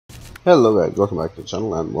Hello guys, welcome back to the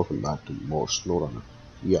channel and welcome back to more SnowRunner.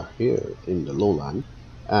 We are here in the Lowland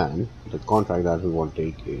and the contract that we want to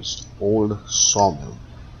take is Old Sawmill.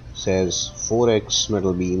 Says 4x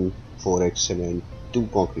metal beam, 4x cement, 2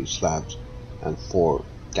 concrete slabs and 4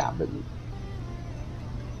 cabin.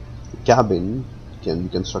 The cabin can be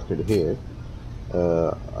constructed here.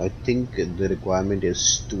 I think the requirement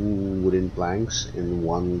is 2 wooden planks in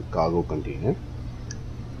 1 cargo container,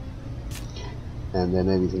 and then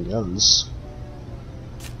everything else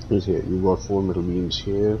is here. You've got 4 metal beams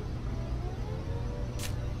here,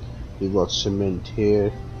 you've got cement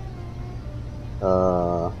here,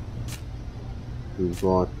 we've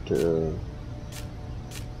got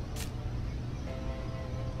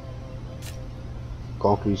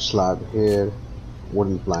concrete slab here,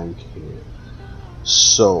 wooden plank here.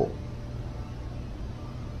 So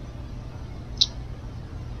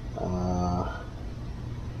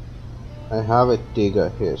I have a digger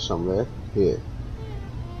here somewhere here.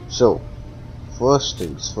 So first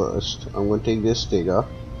things first, I'm going to take this digger,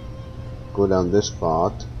 go down this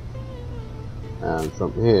path, and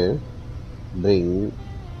from here bring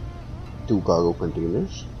 2 cargo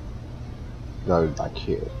containers, drive it back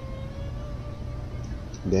here.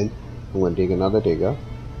 Then I'm going to take another digger,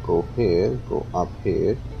 go here, go up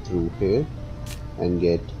here, through here, and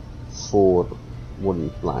get 4 wooden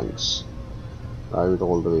planks, drive it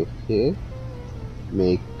all the way here,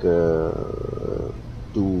 make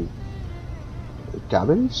 2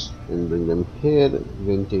 cabins and bring them here,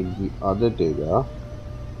 then take the other digger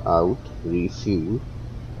out, refuel,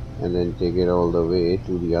 and then take it all the way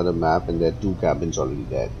to the other map, and there are 2 cabins already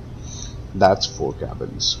there. That's 4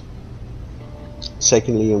 cabins.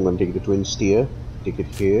 Secondly, I'm going to take the twin steer, take it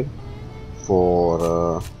here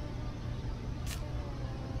for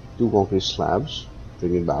 2 concrete slabs,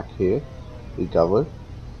 bring it back here, recover,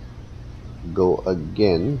 go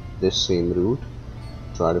again this same route,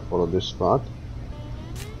 try to follow this path,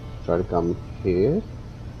 try to come here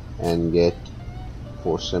and get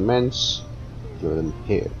 4 cements, give them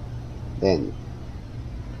here. Then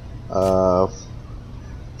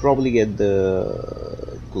probably get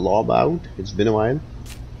the glob out, it's been a while,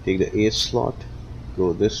 take the A slot,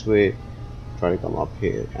 go this way, try to come up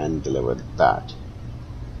here and deliver that.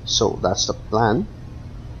 So that's the plan.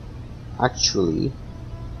 Actually,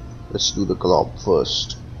 let's do the glob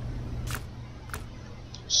first.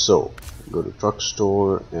 So go to truck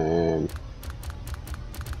store and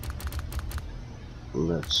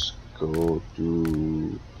let's go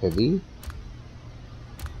to heavy,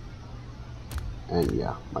 and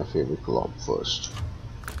yeah, my favorite glob first.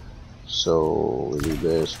 So we do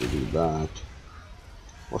this, we do that.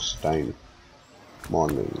 What's the time?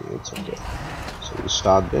 Morning, it's okay. So we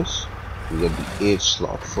start this, we get the 8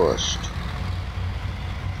 slot first.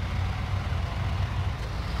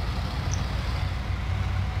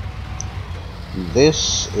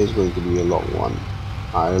 This is going to be a long one.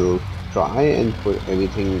 I'll try and put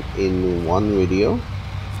everything in one video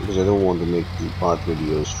because I don't want to make 2-part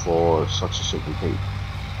videos for such a simple thing.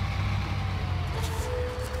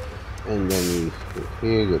 And then we go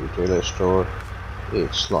here, go to trailer store,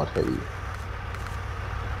 8 slot heavy.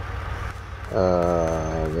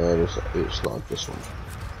 Where is the 8 slot? This one.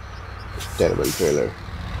 It's terrible trailer.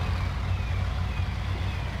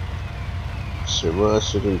 Let's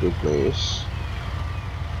reverse it into place.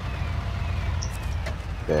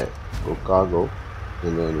 There, go cargo,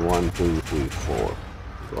 and then 1, 2, 3, 4.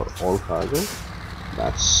 Got all cargo.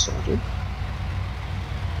 That's sorted.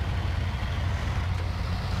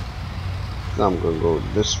 Now I'm going to go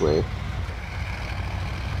this way.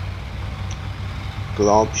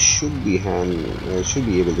 Glob should be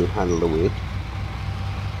able to handle the weight.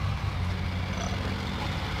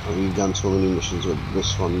 We've done so many missions with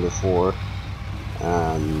this one before,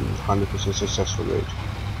 and 100% successful rate.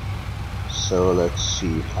 So let's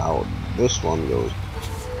see how this one goes.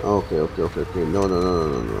 Okay. No.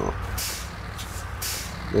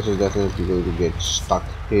 This is definitely going to get stuck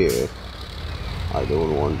here. I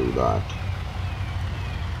don't want to do that.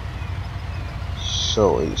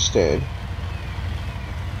 So instead,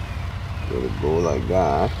 we'll go like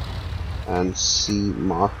that and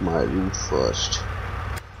mark my route first.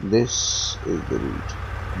 This is the route.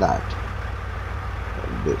 That.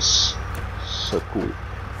 Like this. So cool.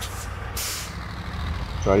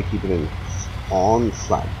 Try to keep it on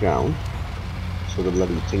flat ground so the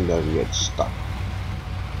bloody thing doesn't get stuck.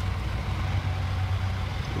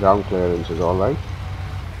 Ground clearance is alright.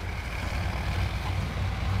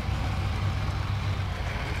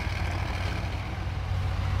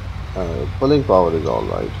 Pulling power is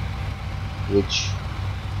alright, which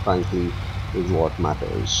frankly is what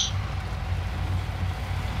matters.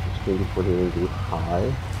 Maybe put it into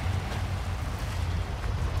high.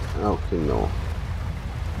 Okay, no.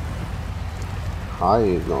 High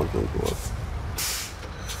is not going to work.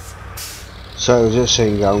 So I was just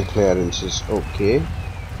saying ground clearance is okay.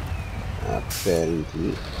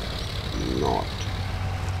 Apparently not.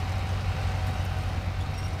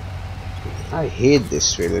 I hate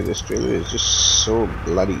this trailer. This trailer is just so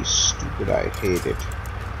bloody stupid. I hate it.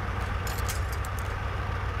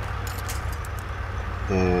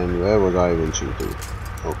 And where was I reaching to?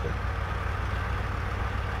 Okay.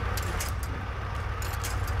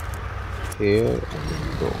 Here and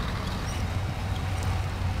then go.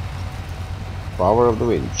 Power of the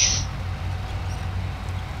winch.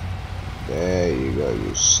 There you go,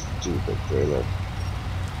 you stupid trailer.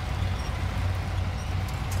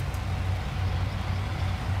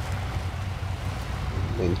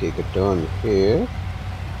 Then take a turn here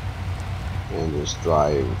and just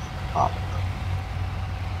drive up.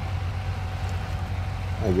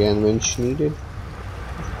 Again, winch needed.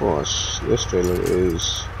 Of course, this trailer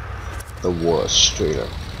is the worst trailer,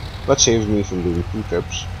 but saves me from doing 2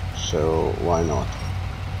 trips, so why not?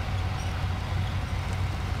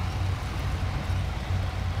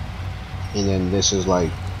 And then this is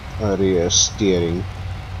like a rear steering,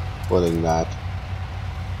 pulling that.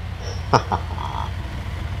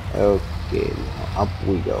 Okay, now up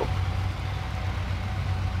we go.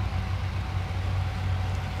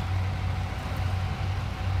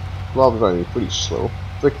 Bob's driving pretty slow.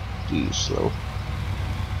 Pretty slow.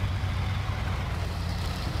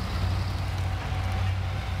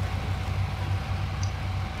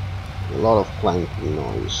 A lot of clanking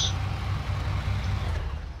noise.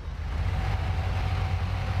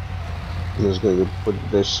 I'm just going to put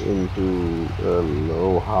this into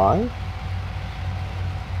low high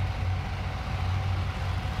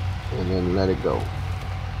and then let it go.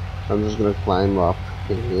 So I'm just going to climb up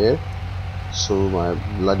in here so my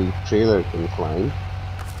bloody trailer can climb,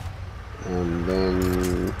 and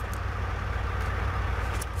then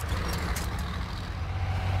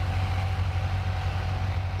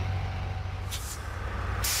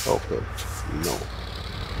okay, no.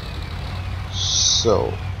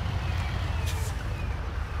 So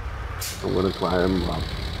I'm gonna climb up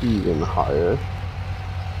even higher.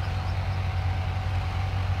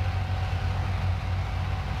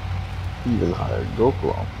 Even higher. Go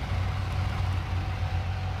club.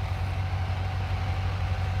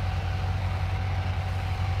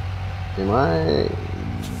 Am I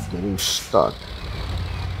getting stuck?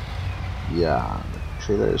 Yeah, the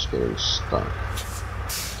trailer is getting stuck.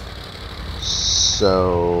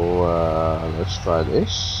 So let's try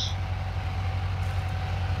this.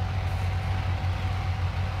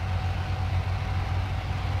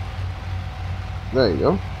 There you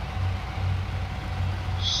go.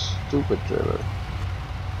 Stupid trailer.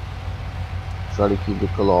 Try to keep the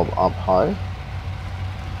club up high,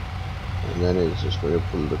 and then it's just going to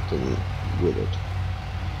pull the thing with it.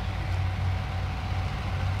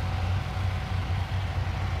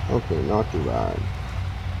 Okay, not too bad.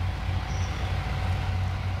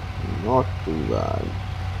 Not too bad.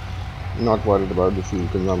 Not worried about the fuel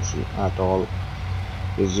consumption at all.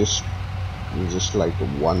 It's just like a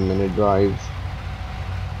 1-minute drive.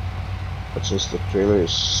 But since the trailer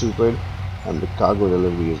is stupid and the cargo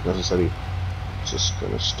delivery is necessary, just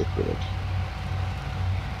gonna stick with it.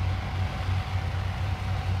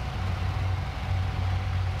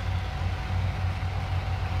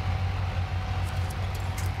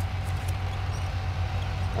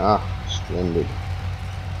 Ah, splendid.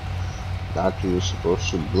 That tree is supposed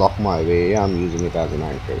to block my way. I'm using it as an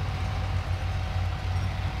anchor.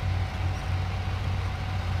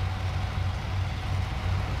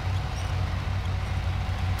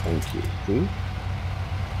 Thank you, tree.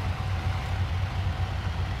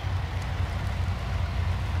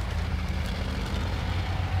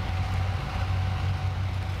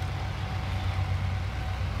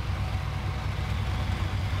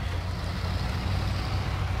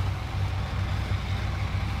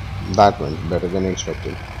 That went better than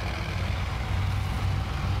expected.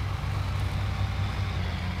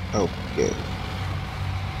 Okay.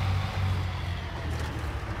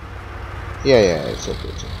 Yeah, it's okay,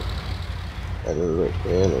 it's okay. A little bit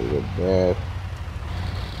here, a little bit there.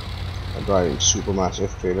 A driving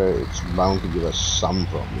supermassive trailer, it's bound to give us some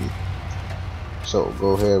problem. So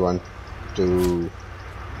go here, 1, 2,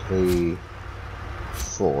 3,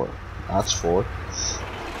 4. That's 4.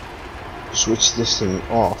 Switch this thing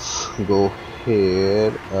off. Go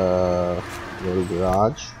here, little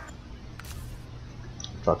garage,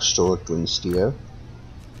 truck store, twin steer,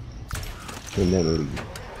 and then leave.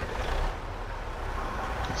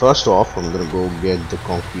 First off, I'm gonna go get the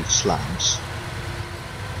concrete slabs.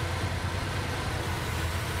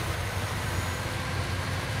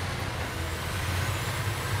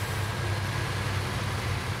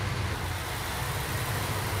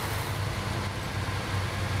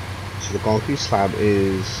 So the concrete slab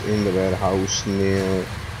is in the warehouse near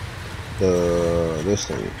this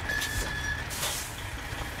thing,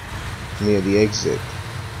 near the exit,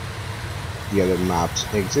 the other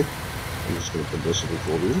map's exit. I'm just going to put this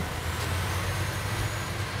before you.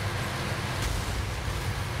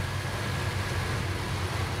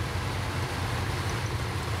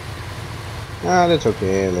 Ah, that's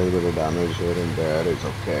okay. A little bit of damage here and there. It's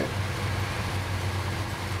okay.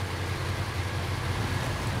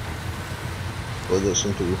 Put this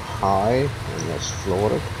into high and let's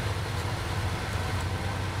floor it.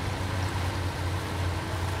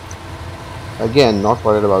 Again, not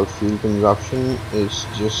worried about fuel consumption. It's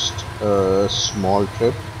just a small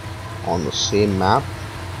trip on the same map.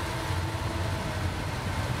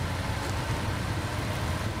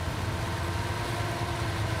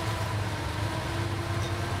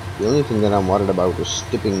 The only thing that I'm worried about is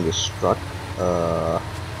tipping this truck.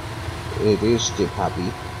 It is tip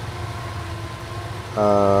happy.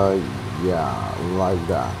 Yeah, like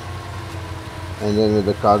that. And then with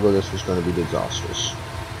the cargo, this was going to be disastrous.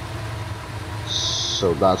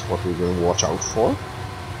 So that's what we're going to watch out for.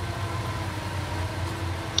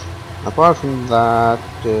 Apart from that,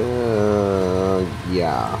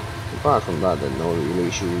 yeah. Apart from that, there are no real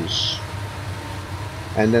issues.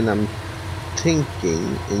 And then I'm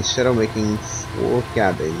thinking, instead of making 4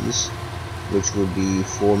 cabins, which would be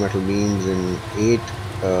 4 metal beams and 8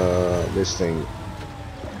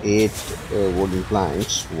 wooden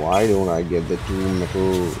planks, why don't I get the 2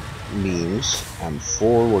 metal beams and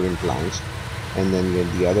 4 wooden planks, and then get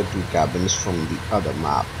the other 2 cabins from the other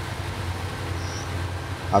map.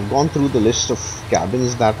 I've gone through the list of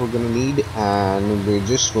cabins that we're going to need, and we're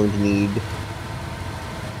just going to need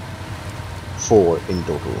 4 in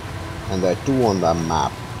total, and there are 2 on the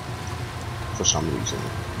map for some reason.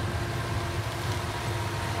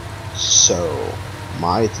 So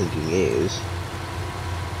my thinking is,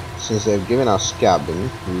 since they've given us cabin,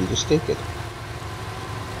 we'll just take it.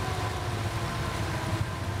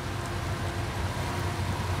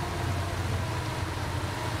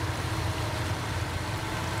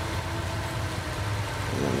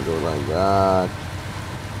 And then go like that.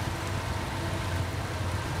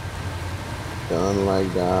 Turn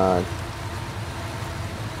like that.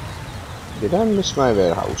 Did I miss my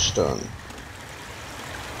warehouse turn?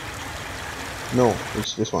 No,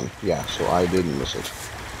 it's this one. Yeah, so I didn't miss it.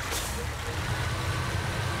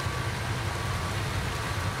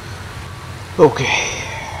 Okay.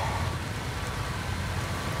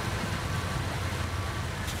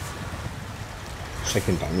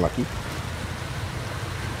 Second time lucky.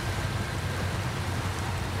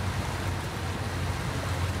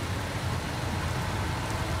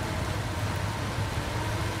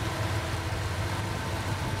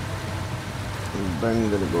 And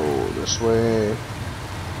then gonna go this way.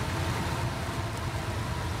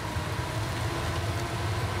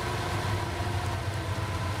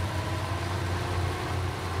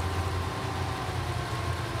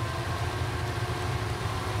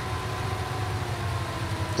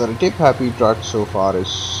 The tip happy truck so far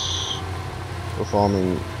is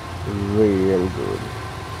performing real good.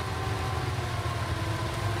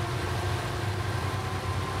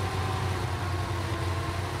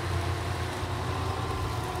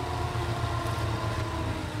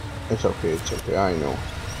 It's okay, I know.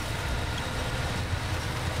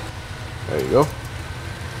 There you go.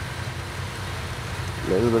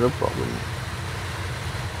 Little bit of problem.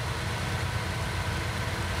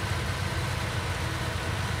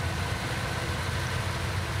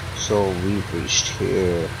 So we've reached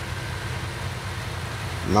here.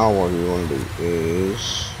 Now what we want to do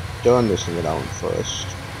is turn this thing around first.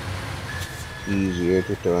 Easier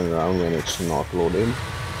to turn around when it's not loaded.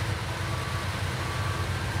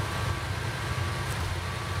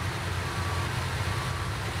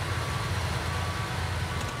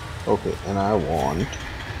 Okay, and I want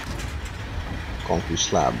concrete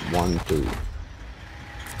slab 1, 2.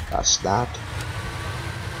 That's that.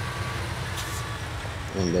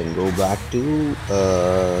 And then go back to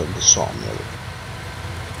the sawmill.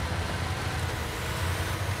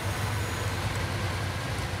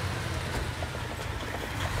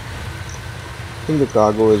 I think the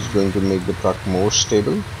cargo is going to make the truck more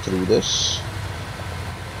stable through this.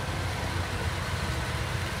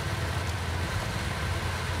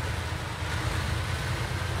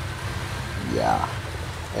 Yeah,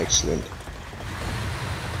 excellent.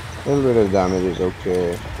 A little bit of damage is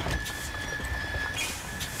okay.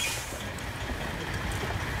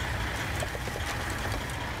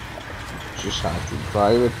 Just have to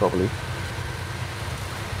drive it properly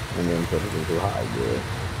and then put it into high gear.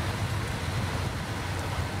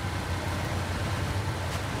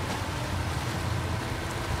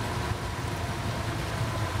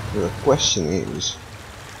 The question is,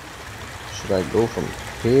 should I go from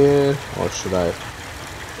here or should I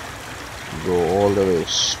go all the way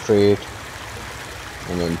straight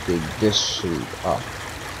and then take this route up?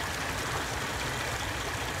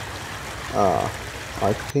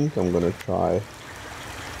 I think I'm gonna try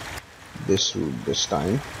this route this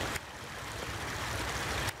time.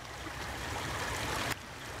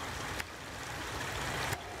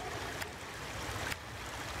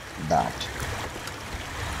 That.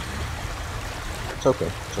 It's okay,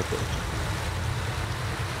 it's okay.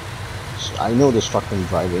 So I know this truck can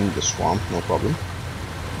drive in the swamp, no problem.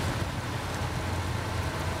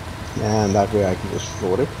 And that way I can just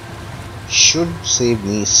float it. Should save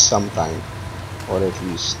me some time, or at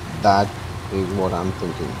least that is what I'm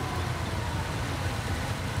thinking.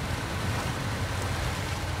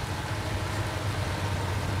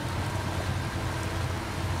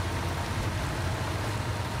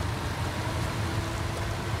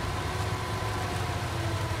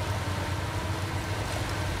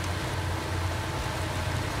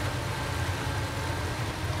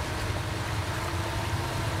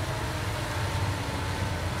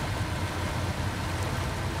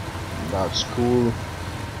 That's cool.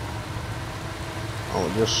 I'll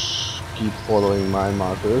just keep following my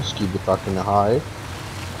markers, keep the truck in a high.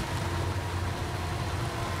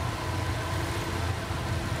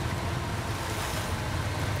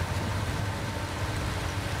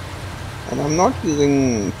 And I'm not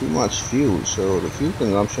using too much fuel, so the fuel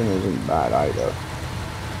consumption isn't bad either.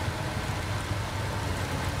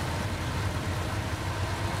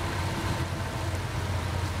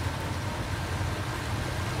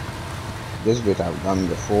 This bit I've done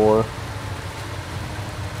before.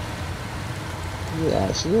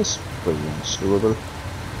 Yeah, so this is pretty much doable.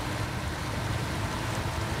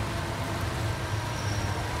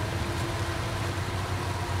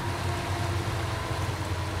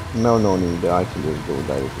 No need, I can just go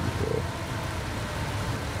directly here.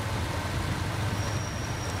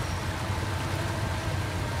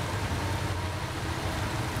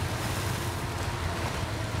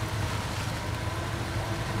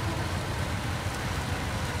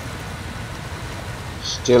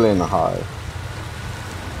 Still in high.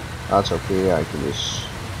 That's okay, I can just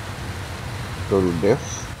go to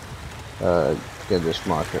diff, get this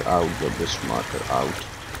marker out, get this marker out.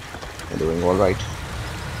 I'm doing alright.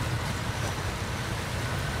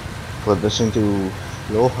 Put this into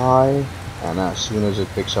low high, and as soon as it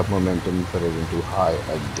picks up momentum, put it into high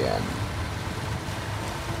again.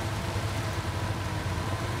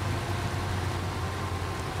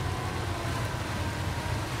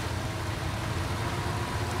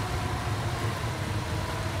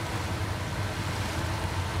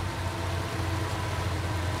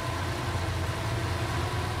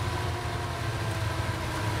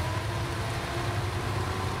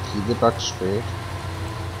 Keep the truck straight,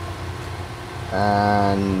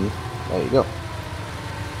 and there you go.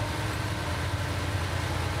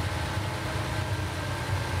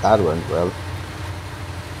 That went well.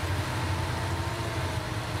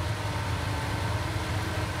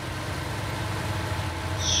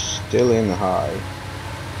 Still in high.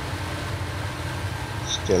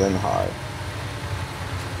 Still in high.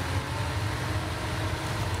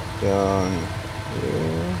 Down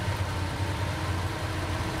here.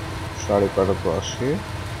 Try to cut across here.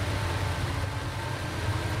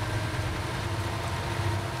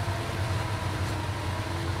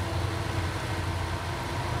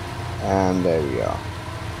 And there we are.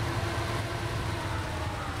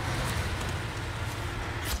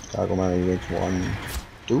 Cargo management 1,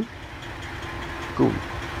 2. Cool.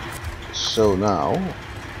 So now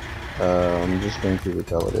I'm just going to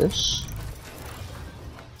recover this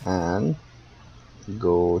and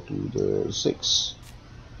go to the 6.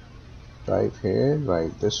 Drive here,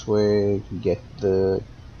 drive this way, get the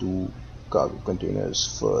 2 cargo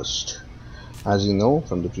containers first. As you know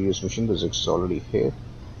from the previous mission, the 6 is already here,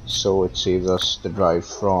 so it saves us the drive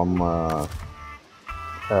from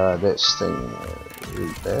this thing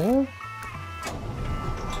right there,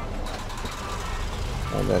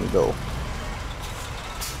 and then go.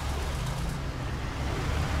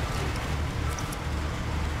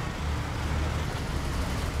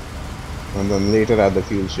 And then later at the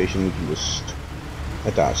fuel station you can just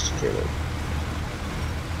attach the trailer.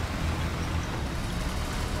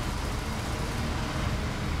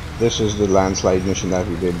 this is the landslide mission that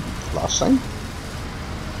we did last time.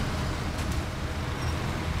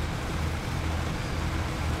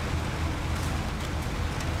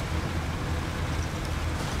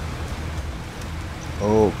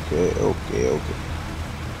 Okay.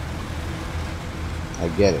 I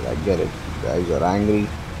get it. You guys are angry.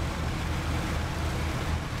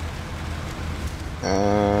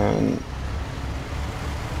 And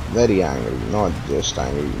very angry, not just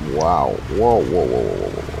angry. Wow. Whoa.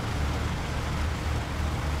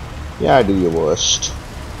 Yeah, do your worst.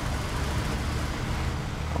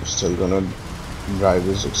 I'm still gonna drive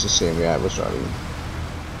this. It's the same way I was driving.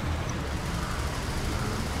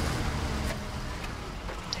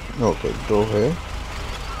 Okay, go here.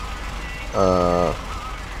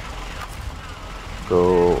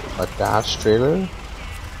 Go attach trailer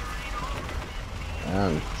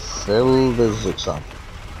and fill the zigs up.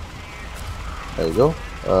 There you go.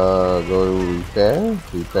 Go to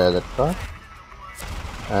repair that car,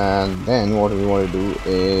 and then what we want to do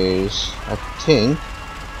is, I think,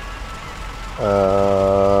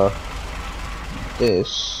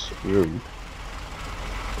 this route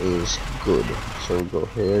is good. So go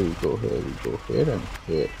here, and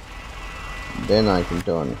here. Then I can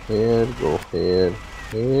turn here, go here,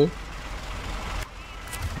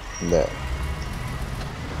 there.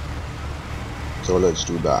 So let's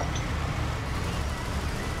do that.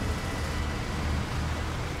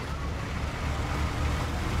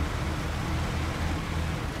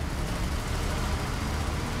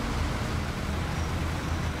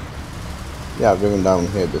 Yeah, I've driven down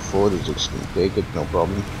here before. The zigs can take it, no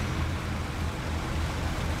problem.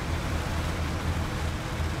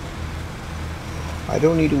 I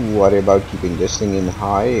don't need to worry about keeping this thing in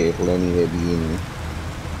high. It'll anyway be in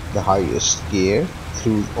the highest gear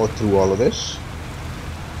through all of this.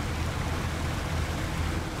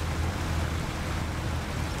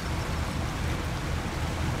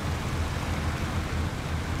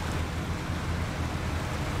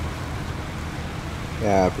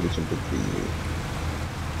 Yeah, pretty simple preview.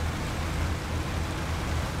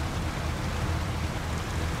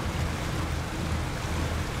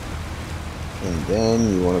 And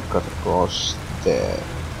then you want to cut across there.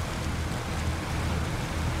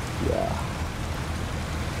 Yeah.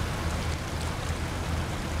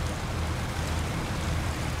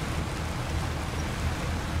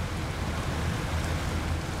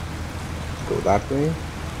 Go that way.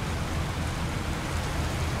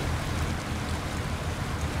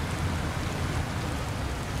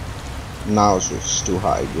 Now switch to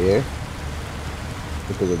high gear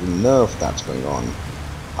because of the nerf that's going on.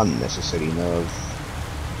 Unnecessary nerve.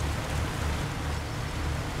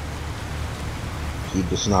 Keep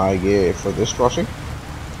this in high gear for this crossing,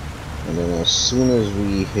 and then as soon as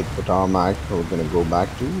we hit the tarmac, we're gonna go back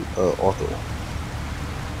to auto.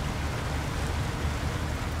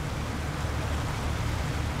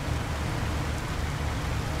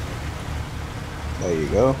 There you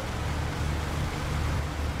go.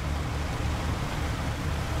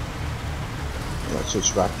 Let's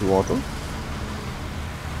switch back to auto.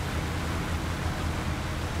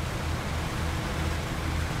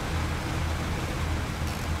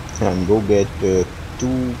 And go get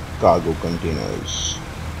 2 cargo containers.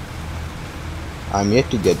 I'm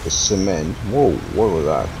yet to get the cement. Whoa, what was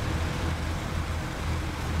that?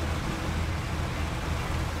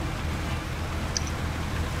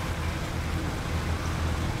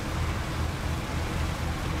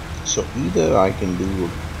 So either I can do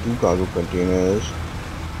 2 cargo containers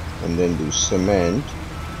and then do cement,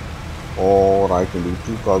 or I can do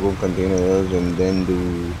 2 cargo containers and then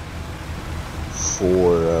do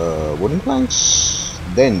 4 wooden planks,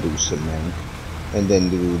 then do cement, and then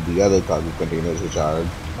do the other cargo containers which are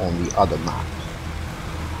on the other map.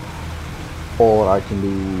 Or I can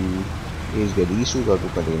do is get these 2 cargo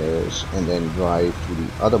containers and then drive to the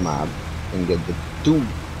other map and get the 2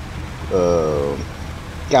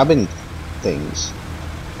 cabin things,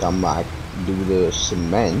 come back, do the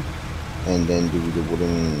cement, and then do the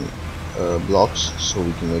wooden blocks, so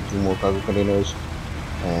we can make 2 more cargo containers.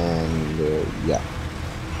 And yeah,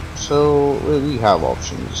 so we have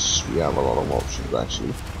options. We have a lot of options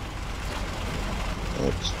actually.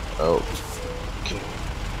 It's okay.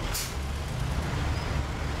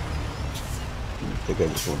 I think I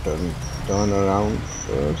just want to turn around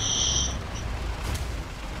first.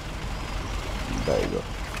 There you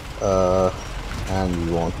go. And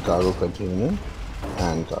we want cargo container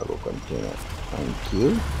and cargo container. Thank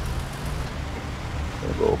you.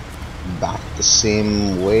 We'll go back the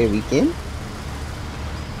same way we came.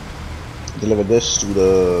 Deliver this to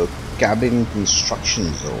the cabin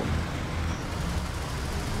construction zone.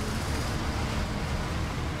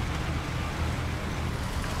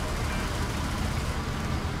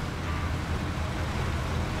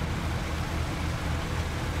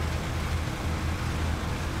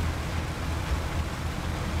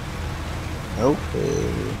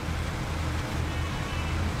 Okay.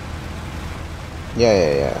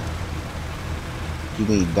 Yeah. Give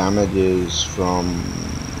me damages from,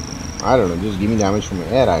 I don't know, just give me damage from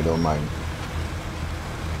air, I don't mind.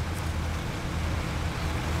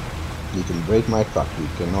 You can break my truck, you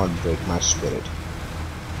cannot break my spirit.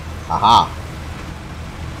 Haha!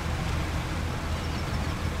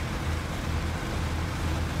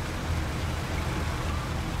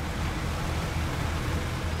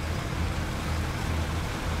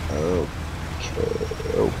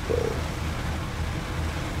 Okay.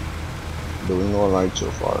 Doing alright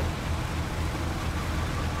so far.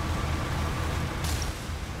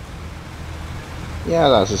 Yeah,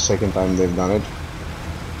 that's the second time they've done it.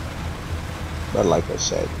 But like I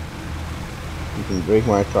said, you can break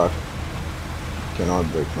my truck, you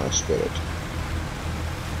cannot break my spirit.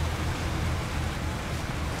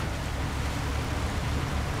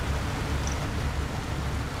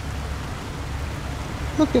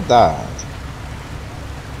 Look at that.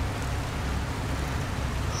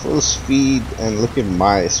 Full speed, and look at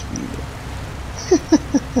my speed.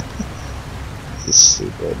 This is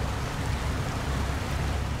stupid.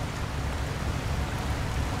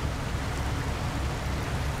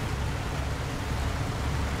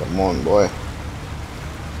 Come on, boy.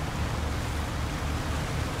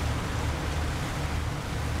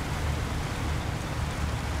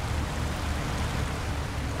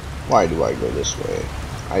 Why do I go this way?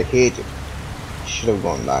 I hate it. Should have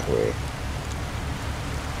gone that way.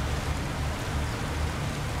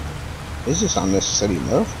 Is this unnecessary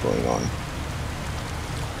nerf going on?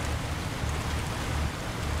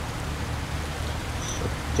 So I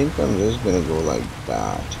think I'm just gonna go like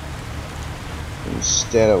that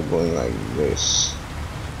instead of going like this.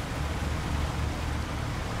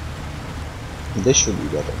 This should be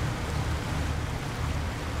better.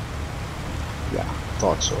 Yeah,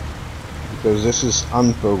 thought so. Because this is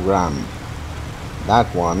unprogrammed.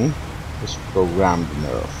 That one is programmed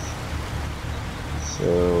nerf.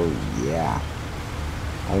 So yeah,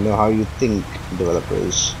 I know how you think,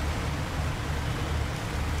 developers.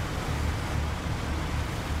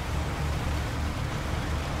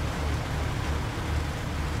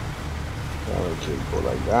 Okay, go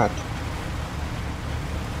like that.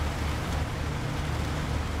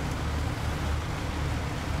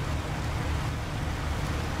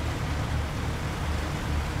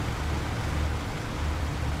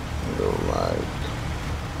 Go like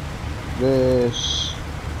this.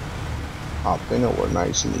 Up and over,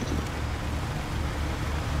 nice and easy.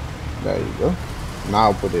 There you go.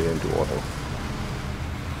 Now put it into auto.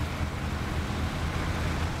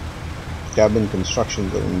 Cabin construction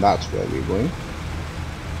zone, that's where we're going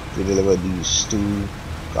to deliver these 2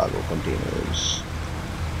 cargo containers.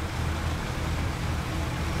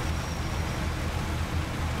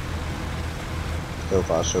 So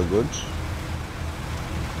far so good.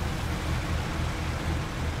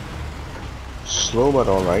 Slow but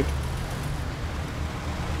alright.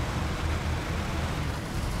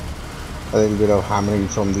 A little bit of hammering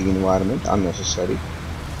from the environment, unnecessary.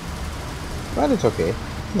 But it's okay,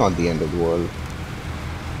 not the end of the world.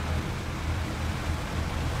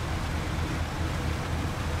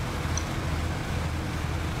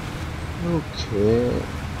 Okay.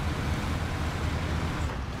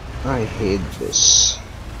 I hate this.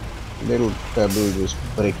 Little pebble just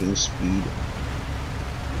breaking speed.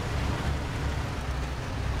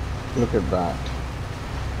 Look at that.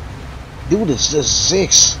 Dude, it's just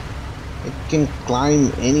 6. It can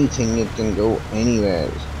climb anything, it can go anywhere.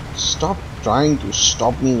 Stop trying to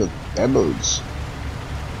stop me with pebbles.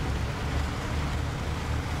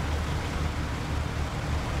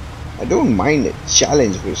 I don't mind a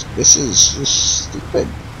challenge, because this is just stupid.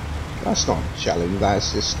 That's not a challenge,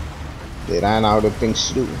 that's just they ran out of things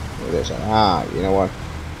to do. They said, you know what?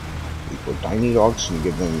 We put tiny rocks and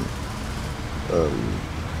give them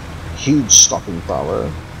huge stopping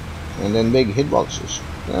power, and then big hitboxes.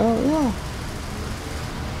 Yeah.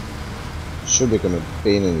 Should become a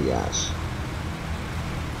pain in the ass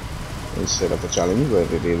instead of a challenge,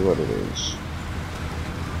 but it is what it is.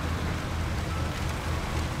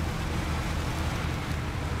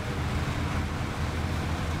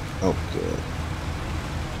 Okay.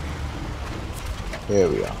 Here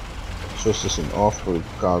we are. So it's just an off-road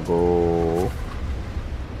cargo,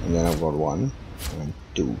 and then I've got 1 and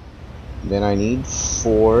 2. Then I need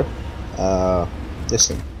 4 this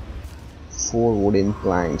thing, 4 wooden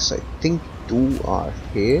planks. I think 2 are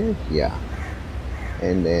here, yeah,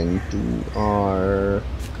 and then 2 are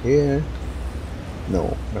here.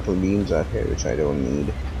 No, metal beams are here, which I don't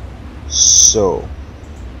need. So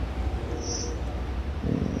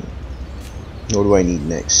What do I need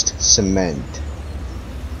next? Cement.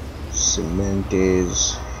 Cement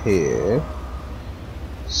is here.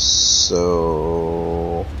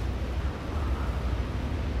 So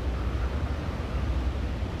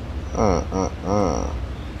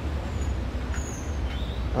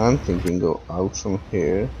I'm thinking go out from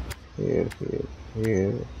here, here,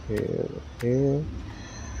 here.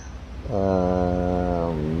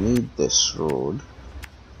 Meet this road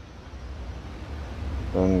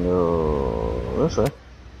and go this way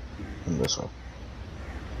and this way.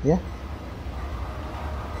 Yeah,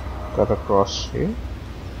 cut across here.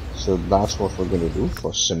 So that's what we're gonna do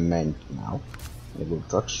for cement now. I go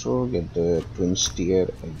drugstore, get the twin steer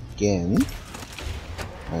again,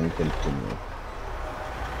 and continue.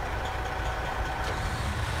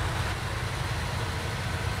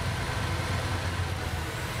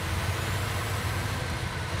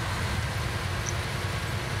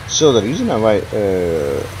 So the reason why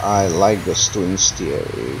I like this twin steer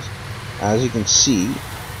is, as you can see,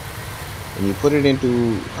 when you put it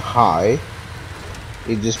into high,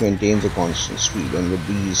 it just maintains a constant speed, and with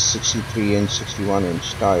these 63-inch,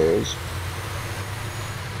 61-inch tires,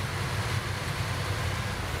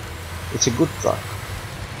 it's a good truck.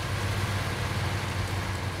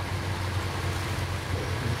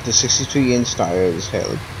 The 63-inch tires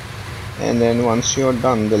help, and then once you're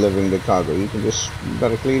done delivering the cargo, you can just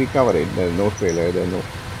directly recover it. There's no trailer, there's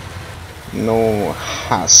no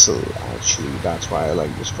hassle. Actually, that's why I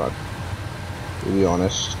like this truck, to be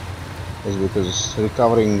honest, is because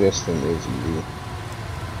recovering this thing is easy.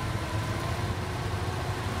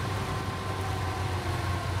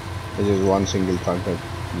 This is one single truck that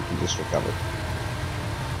you can just recover.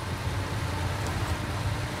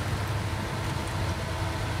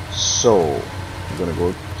 So I'm gonna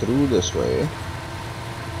go through this way,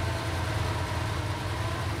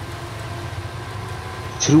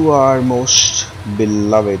 through our most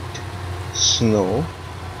beloved snow,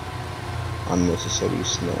 unnecessary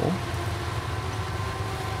snow,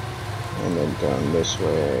 and then turn this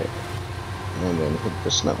way and then hit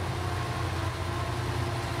the snow.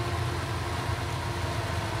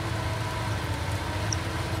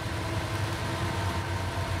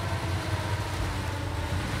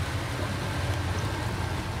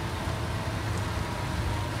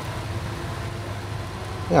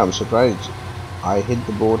 Yeah, I'm surprised I hit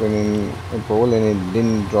the boat and in a pole and it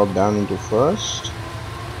didn't drop down into first.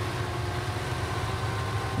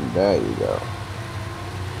 There you go.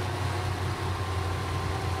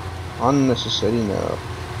 Unnecessary nerve.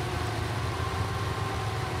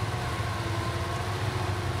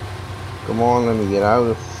 Come on, let me get out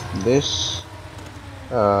of this.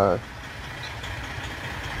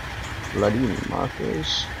 Bloody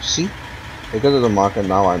markers. See? Because of the marker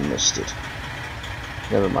now I missed it.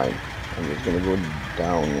 Never mind. I'm just gonna go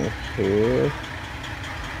down here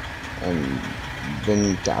and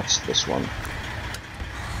then catch this one,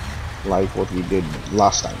 like what we did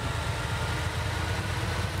last time.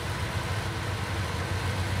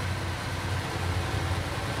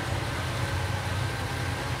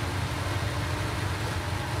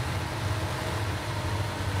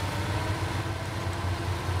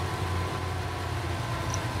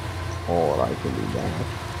 Or I can do that.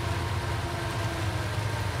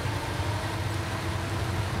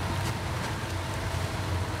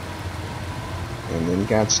 And then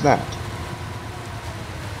catch that.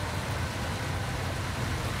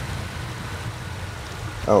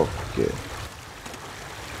 Okay.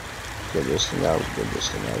 Get this thing out, get this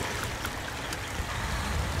thing out.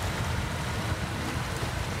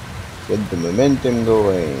 Get the momentum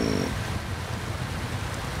going.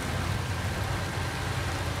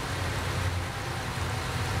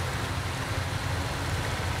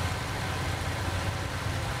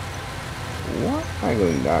 Why am I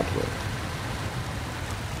going that way?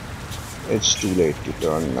 It's too late to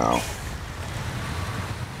turn now.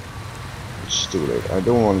 It's too late. I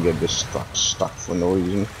don't want to get this truck stuck for no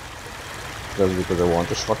reason. Just because I want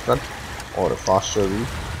a shortcut or a faster route.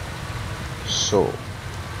 So,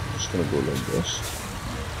 I'm just gonna go like this.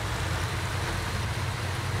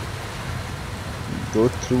 Go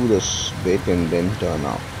through this bit and then turn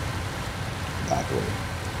out that way.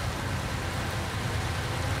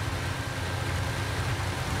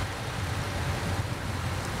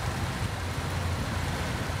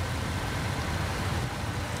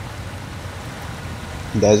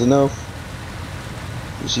 There's enough.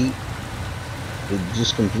 You see, it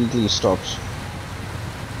just completely stops.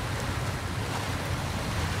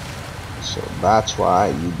 So that's why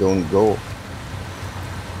you don't go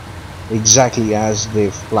exactly as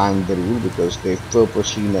they've planned the rule, because they've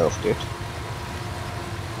purposely nerfed it,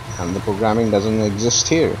 and the programming doesn't exist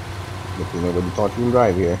here. Because nobody thought you'll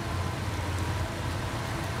drive here.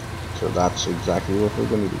 So that's exactly what we're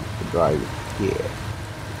going to do, to drive here.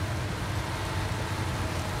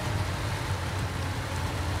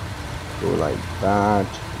 Go like that,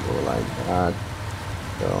 go like that,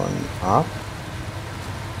 turn up.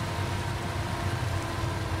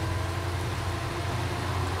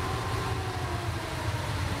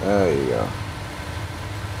 There you go.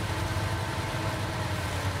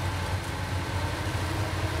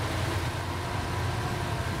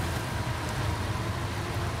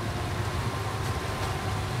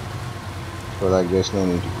 But I guess no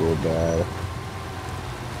need to go there.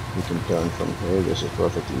 We can turn from here. This is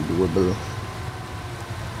perfectly doable.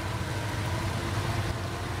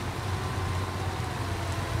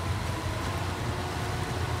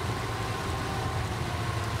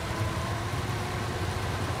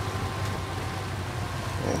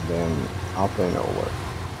 And then up and over.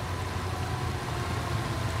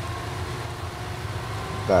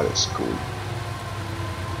 That is cool.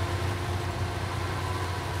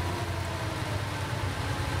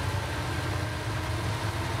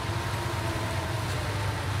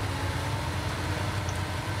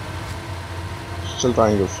 Still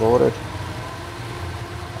trying to floor it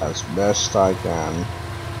as best I can.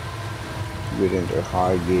 Get into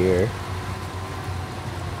high gear.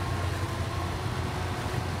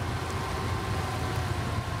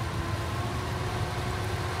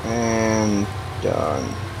 And turn.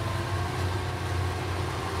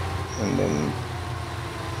 And then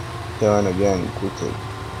turn again quickly.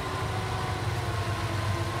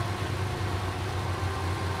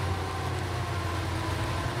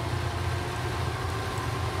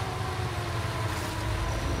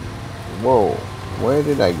 Whoa, where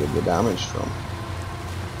did I get the damage from?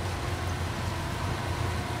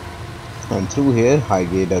 And through here, high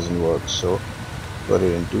gear doesn't work, so put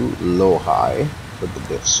it into low high, put the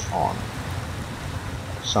diffs on.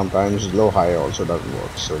 Sometimes low high also doesn't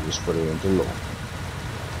work, so just put it into low.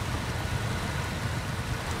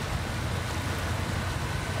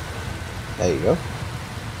 There you go.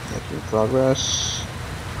 Making progress.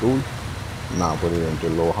 Cool. Now put it into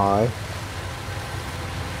low high.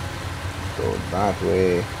 Go that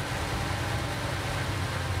way.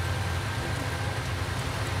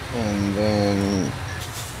 And then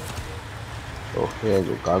here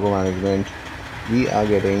go cargo management. We are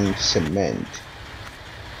getting cement.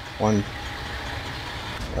 1,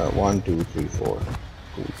 2, 3, 4.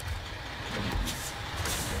 Cool.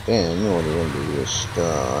 Then what we're going to do is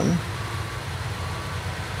turn.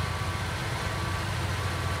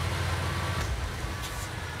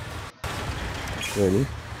 Really?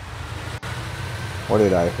 What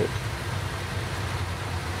did I hit?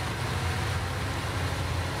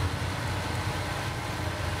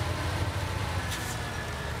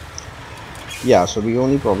 Yeah, so the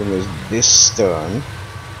only problem is this turn.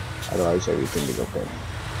 Otherwise everything is okay.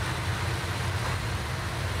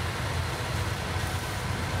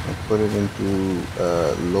 I'll put it into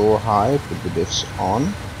low high, put the diffs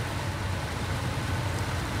on.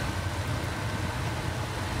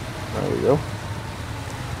 There we go.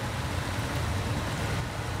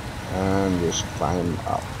 And just climb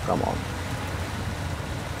up. Come on.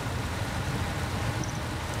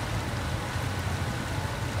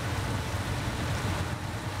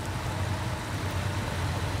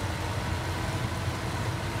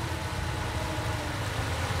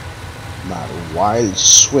 That wild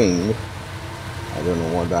swing, I don't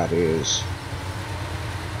know what that is,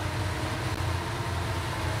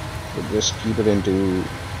 but just keep it into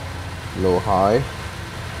low high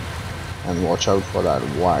and watch out for that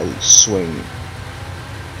wild swing.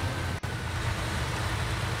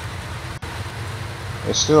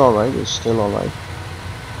 It's still alright, it's still alright.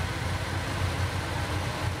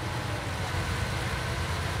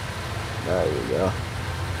 There you go.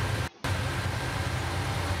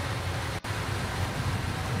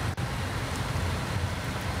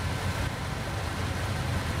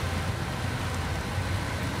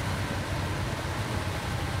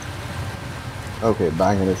 Okay,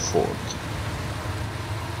 banging it forth.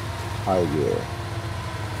 High gear.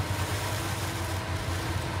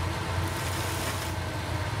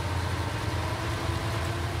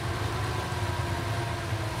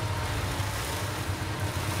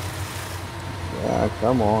 Yeah,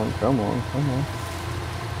 come on, come on, come on.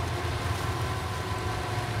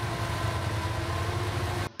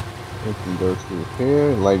 We can go through here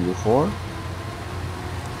like before.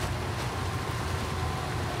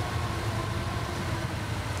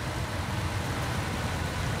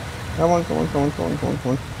 Come on, come on, come on, come on, come on,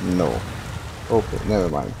 come on. No. Okay, never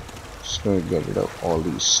mind. Just going to get rid of all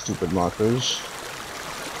these stupid markers.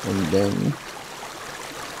 And then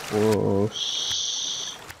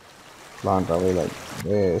push plant away like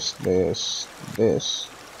this, this,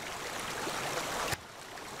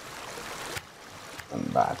 and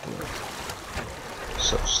that way.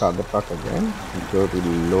 So start the truck again, go to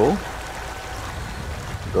low,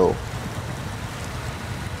 go.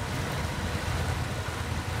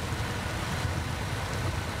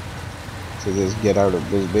 So just get out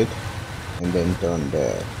of this bit and then turn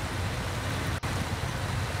there.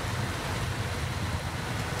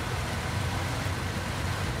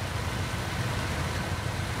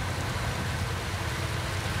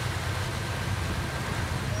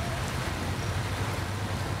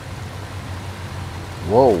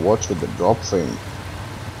 Whoa, watch with the drop frame.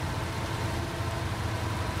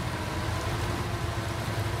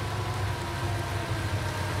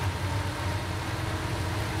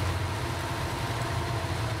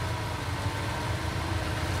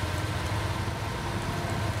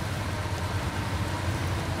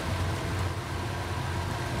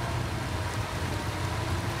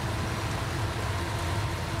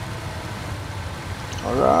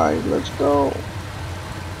 Alright, let's go.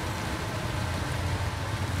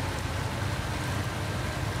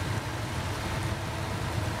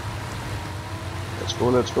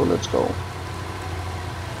 Let's go, let's go.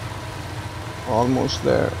 Almost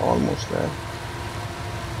there, almost there.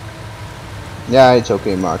 Yeah, it's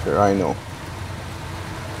okay, marker, I know.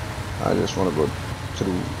 I just want to go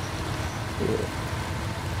through here.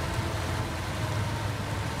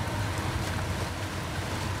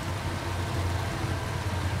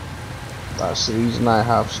 That's the reason I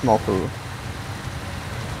have snorkel.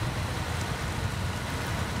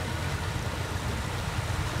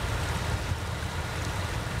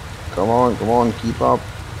 Come on, keep up.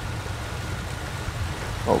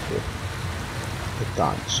 Okay. It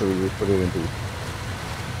can't, so we will put it into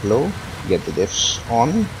low, get the diffs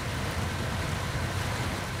on,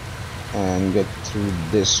 and get through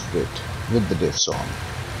this bit with the diffs on.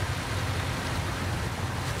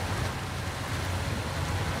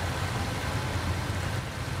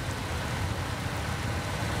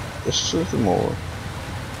 Just a little more.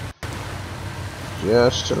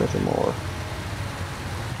 Just a little more.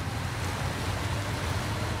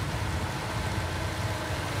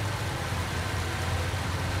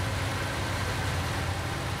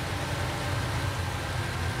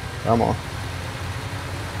 Come on.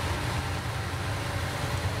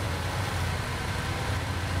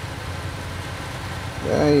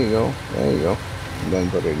 There you go, there you go. And then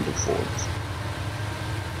put it into fourth.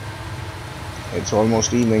 It's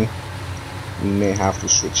almost evening. We may have to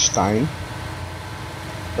switch time,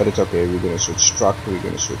 but it's okay. We're gonna switch truck, we're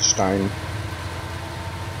gonna switch time.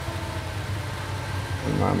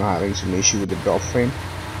 And I'm having some issue with the drop frame.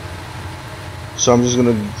 So I'm just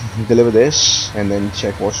gonna deliver this and then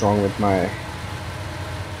check what's wrong with my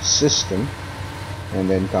system and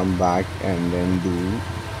then come back and then do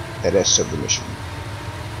the rest of the mission.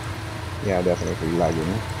 Yeah, definitely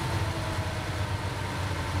lagging.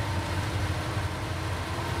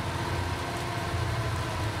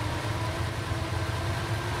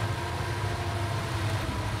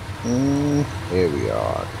 Here we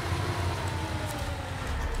are.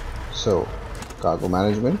 So cargo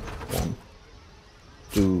management, 1,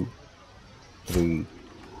 2, 3,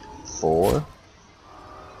 4,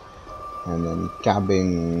 and then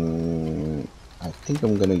cabin. I think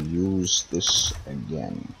I'm gonna use this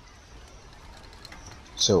again.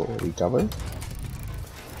 So recover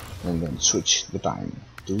and then switch the time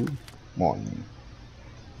to morning.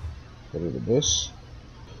 Get rid of this.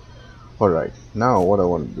 Alright, now what I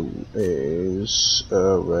want to do is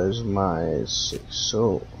where's my 6?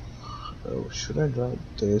 So should I drive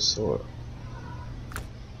this, or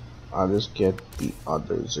I'll just get the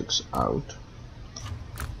other 6 out.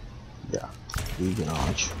 Yeah, the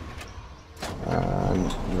garage,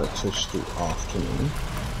 and let's switch to afternoon,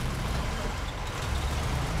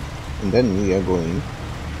 and then we are going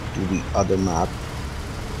to the other map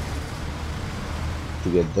to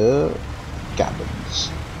get the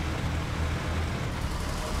cabins.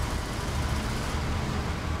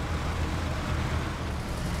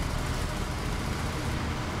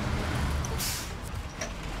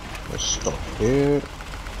 Let's stop here,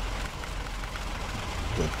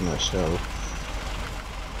 get myself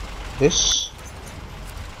this,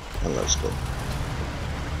 and let's go.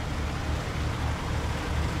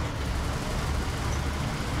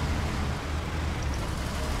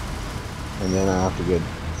 And then I have to get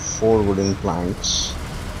 4 wooden planks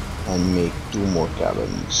and make 2 more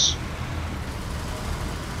cabins.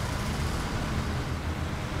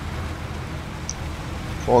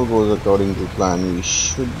 If all goes according to plan, we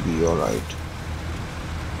should be alright.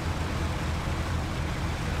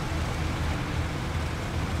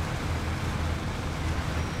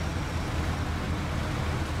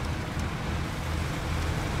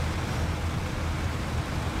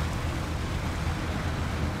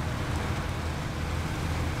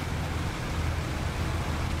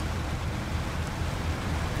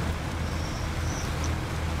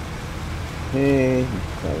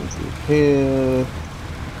 through here.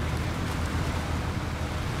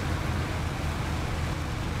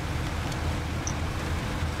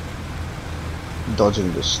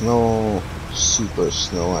 Dodging the snow, super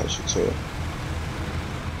snow I should say.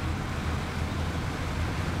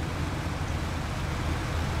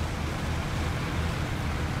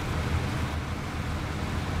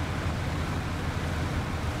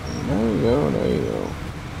 There you go, there you go.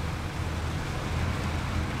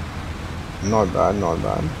 Not bad, not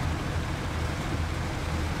bad.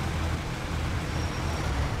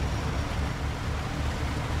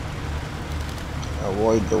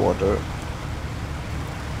 Avoid the water.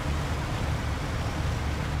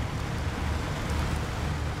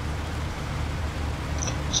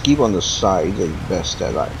 Just keep on the sides as best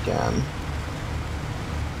as I can.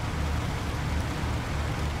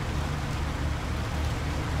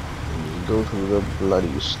 And go through the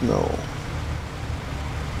bloody snow.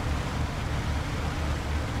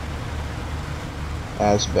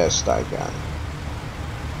 As best I can.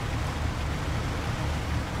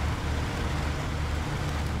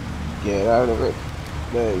 Get out of it.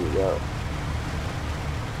 There you go.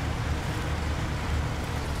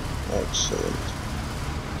 Excellent.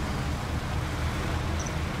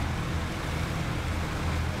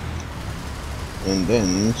 And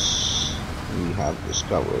then we have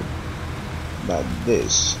discovered that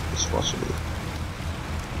this is possible.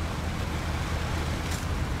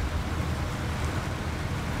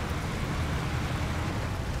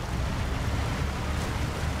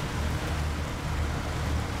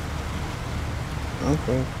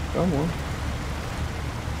 Okay, come on.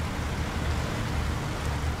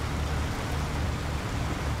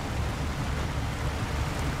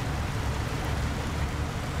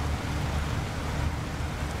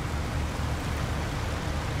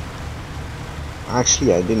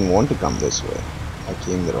 Actually, I didn't want to come this way. I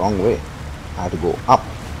came the wrong way. I had to go up.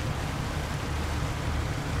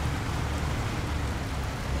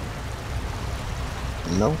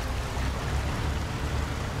 No.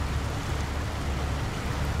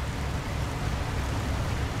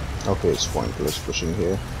 Okay, it's pointless pushing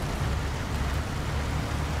here.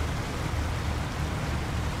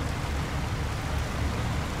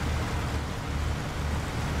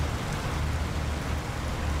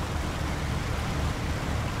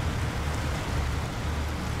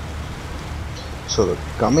 So the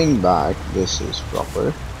coming back, this is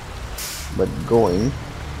proper, but going,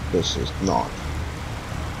 this is not.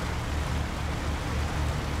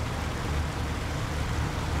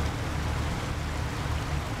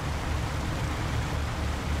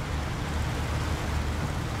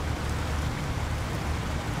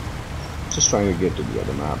 Just trying to get to the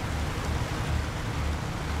other map.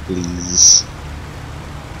 Please.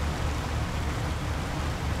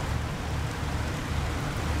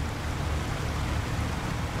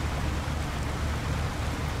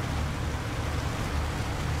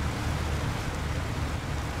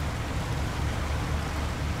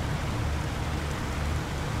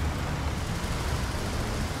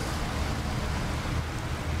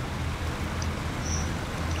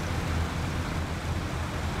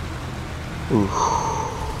 Oof.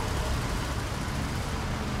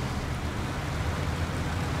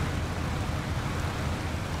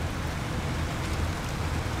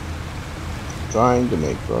 Trying to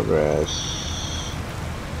make progress.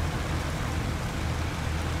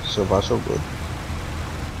 So far so good.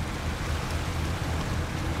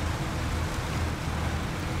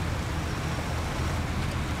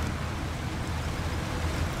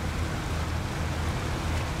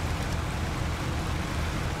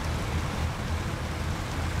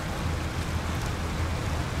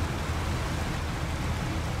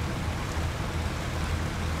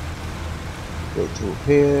 Go through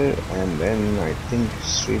here, and then I think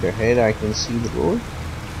straight ahead I can see the road,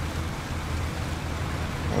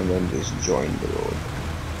 and then just join the road.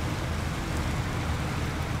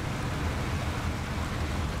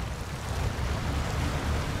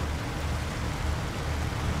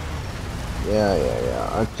 Yeah,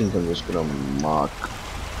 I think I'm just gonna mark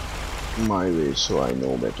my way so I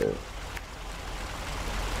know better.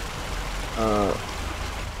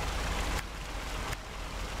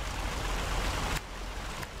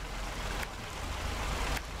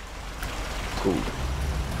 Cool.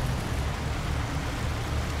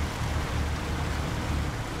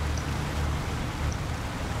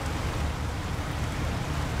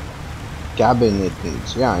 Cabin it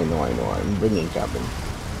needs. Yeah, I know. I'm bringing cabin.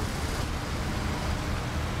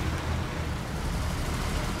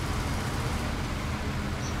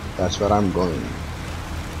 That's where I'm going.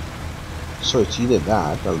 So it's either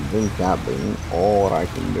that, I'll bring cabin, or I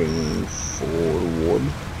can bring 4 wood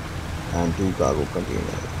and 2 cargo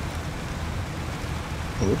containers.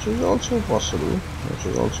 which is also possible. Which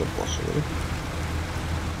is also possible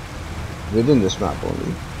within this map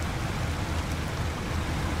only.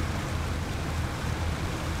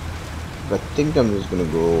 But I think I'm just gonna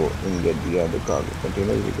go and get the other cargo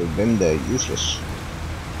containers because then they're useless.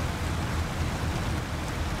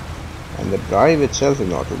 And the drive itself is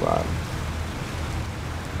not too bad.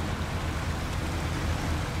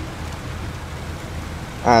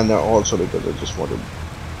 And also because I just want to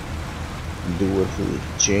do a little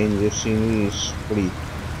change of scenery. It's pretty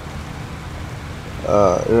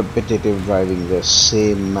repetitive driving the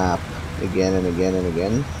same map again and again and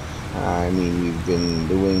again. I mean, we've been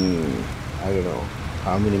doing I don't know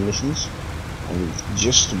how many missions and we've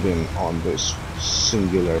just been on this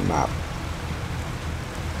singular map.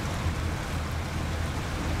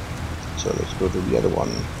 So let's go to the other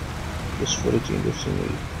one just for a change of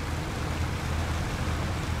scenery.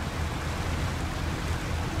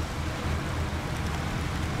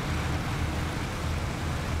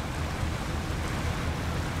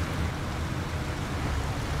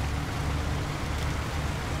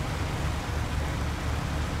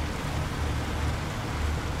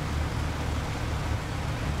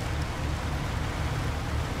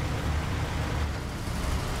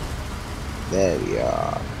 There we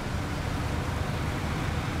are.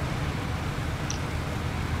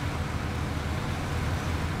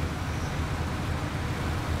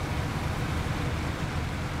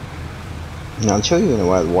 Now I'll show you in a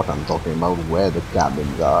while what I'm talking about, where the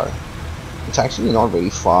cabins are. It's actually not very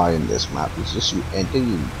far in this map. It's just you enter,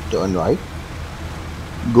 you turn right,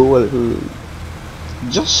 go a little,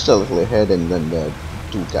 just a little ahead, and then there are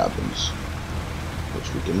 2 cabins,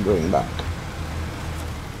 which we can bring back.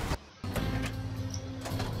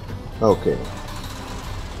 Okay,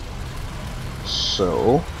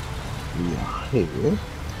 so we are here.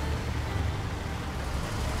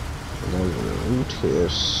 There's a route here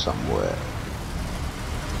somewhere.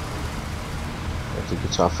 I think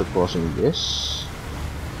it's after crossing this.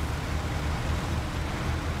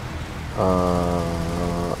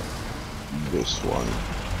 This one.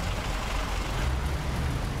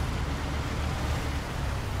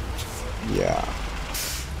 Yeah.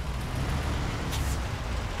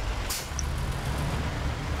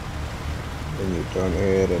 Then you turn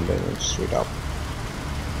here and then it's straight up.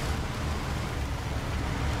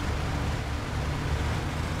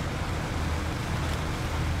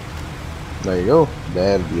 There you go.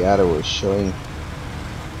 There the arrow is showing.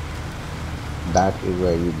 That is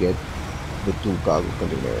where you get the 2 cargo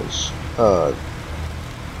containers.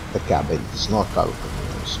 The cabins, not cargo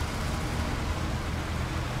containers.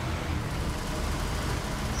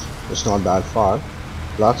 It's not that far.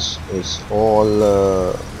 Plus, it's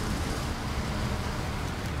all.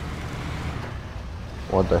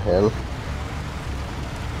 What the hell?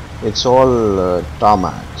 It's all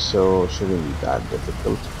tarmac, so shouldn't be that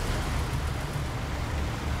difficult.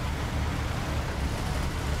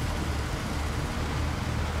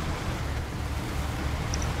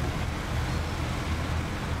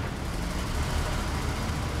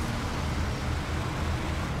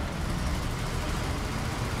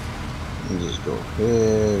 Just go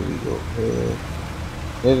here, we go here.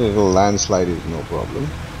 This little landslide is no problem.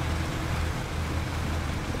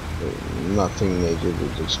 Nothing major, the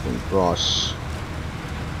Zix can cross.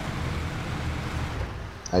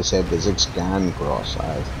 I said the Zix can cross.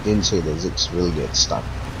 I didn't say the Zix will get stuck.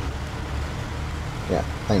 Yeah,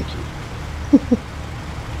 thank you.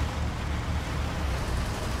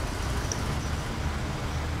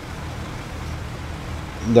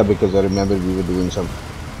 Yeah, because I remember we were doing some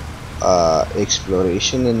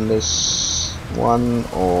exploration in this one,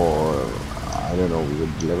 or I don't know, we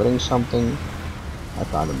were delivering something. I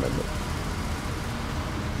can't remember.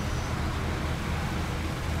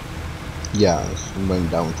 Yeah, it went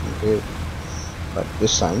down from here, but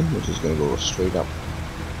this time we're just gonna go straight up.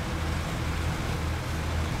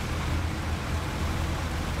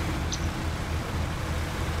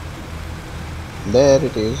 There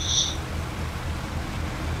it is.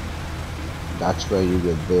 That's where you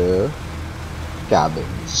get the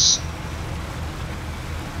cabins.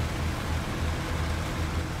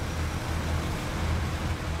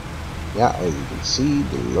 Yeah, as you can see,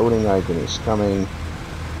 the loading icon is coming.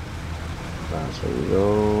 That's where you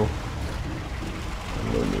go.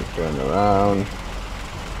 And then you turn around.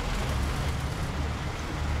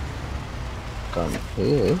 Come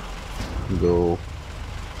here. Go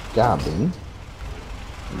cabin.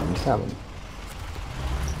 And then cabin.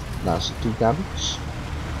 That's the 2 cabins.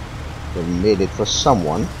 We made it for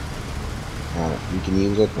someone. And we can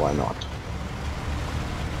use it, why not?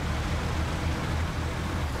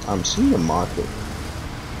 I'm seeing a market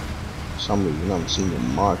some reason I'm seeing a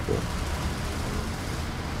marker.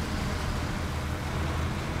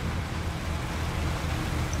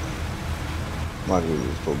 Might really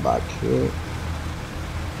just go back here.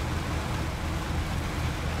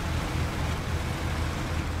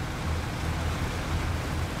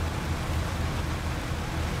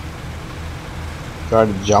 Try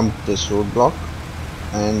to jump this roadblock,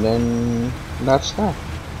 and then that's that.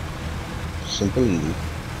 Simple, easy.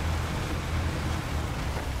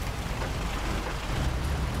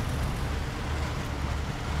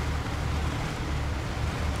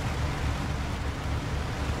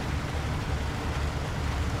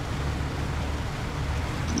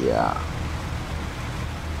 Yeah.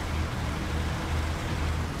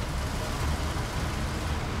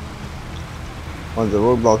 Once the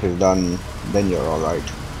roadblock is done, then you're alright.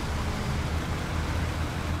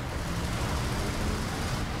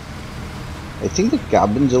 I think the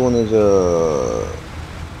cabin zone is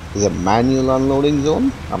a manual unloading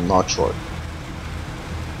zone. I'm not sure,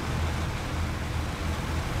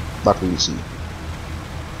 but we'll see.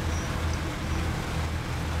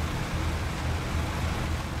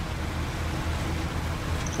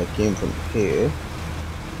 So I came from here.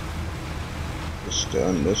 Just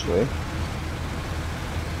turn this way.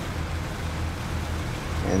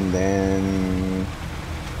 And then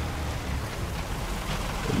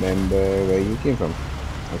remember where you came from.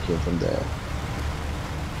 I came from there.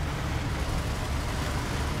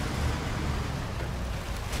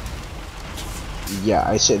 Yeah,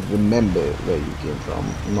 I said remember where you came from,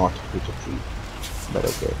 not hit a tree. But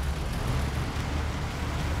okay.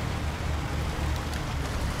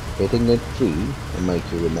 Hitting a tree will make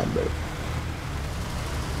you remember.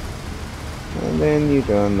 And then you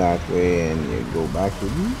turn that way and you go back to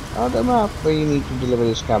the other map where you need to deliver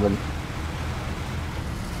this cabin.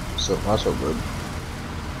 So far so good.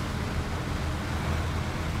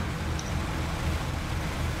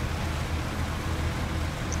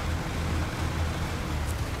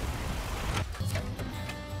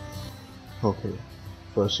 Okay,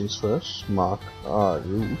 first things first, mark our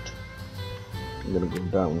route. I'm gonna go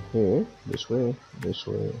down here, this way, this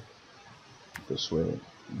way, this way,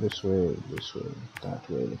 this way, this way, that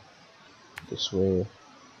way, this way,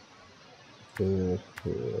 here,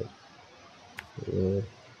 here, here,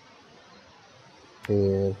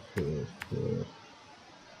 here, here, here,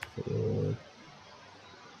 here,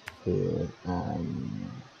 here,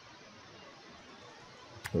 and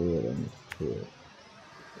here, and here.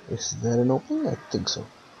 Is there an opening? I think so.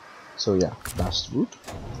 So yeah, that's the route.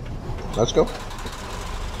 Let's go.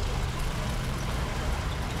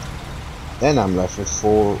 Then I'm left with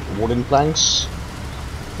 4 wooden planks,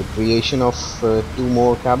 the creation of 2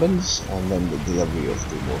 more cabins, and then the delivery of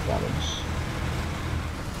 2 more cabins.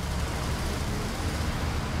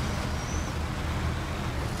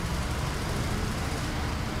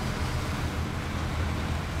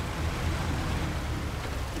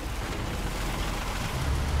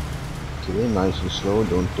 Okay, nice and slow,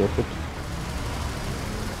 don't tip it.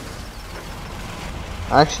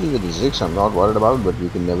 Actually, with the zigs I'm not worried about, but you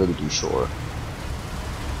can never be too sure.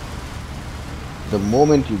 The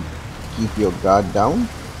moment you keep your guard down,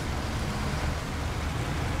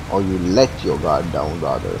 or you let your guard down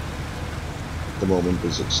rather, the moment the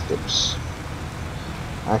zigs tips.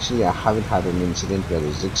 Actually, I haven't had an incident where the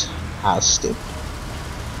zigs has tipped,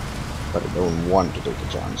 but I don't want to take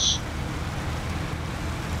a chance.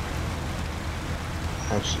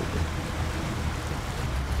 Actually,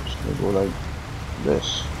 I'm just gonna go like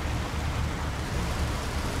this.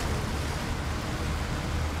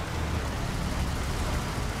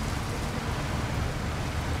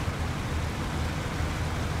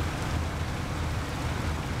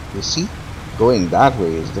 You see, going that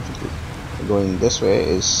way is difficult. Going this way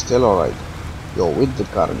is still alright. You're with the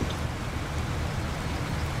current.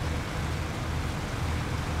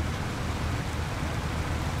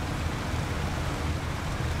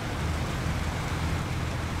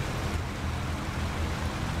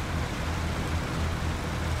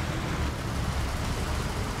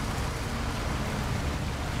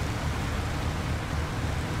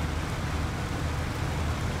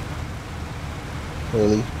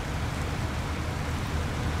 Really?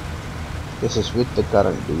 This is with the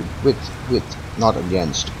current, dude. With, not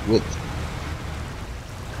against, with.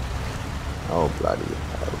 Oh, bloody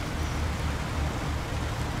hell.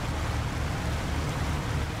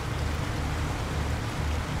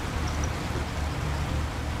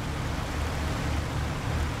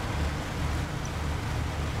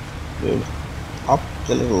 Dude, up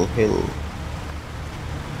the little hill.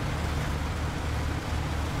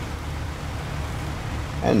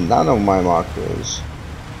 And none of my markers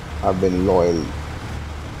have been loyal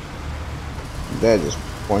they're just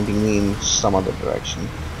pointing me in some other direction.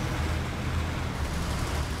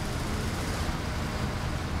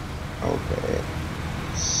 Okay,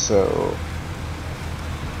 so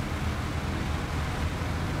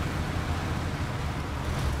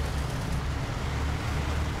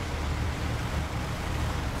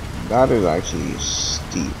that is actually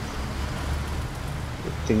steep. I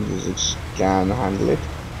think this can handle it.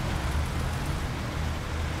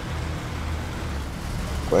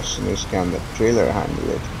 Question is, can the trailer handle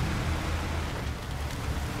it?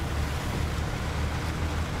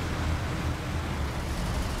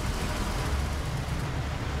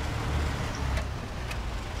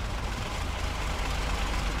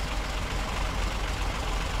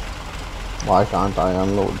 Why can't I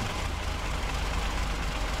unload?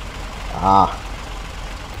 Ah,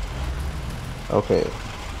 okay,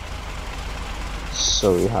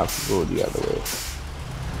 so we have to go the other way.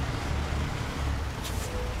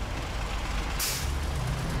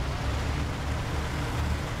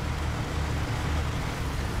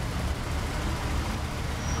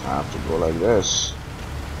 I have to go like this.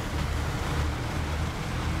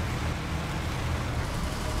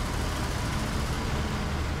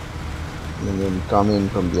 And then come in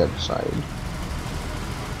from the other side.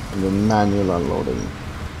 And then manual unloading.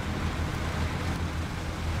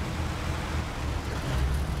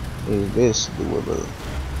 Is this doable?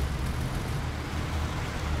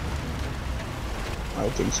 I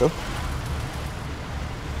think so.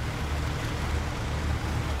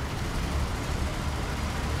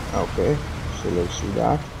 Okay, so let's do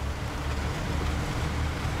that.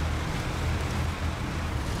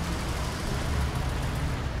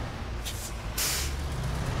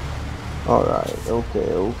 Alright,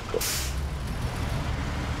 okay.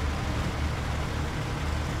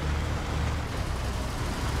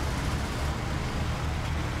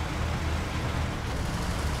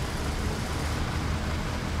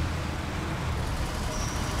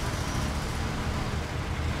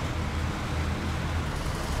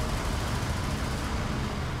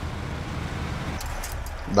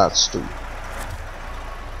 That's two.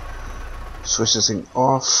 Switch this thing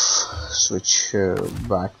off. Switch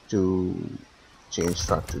back to change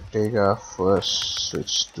track to takeoff. First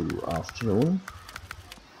switch to afternoon.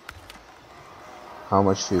 How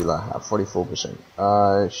much fuel I have? 44%.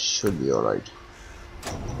 I should be alright.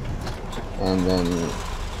 And then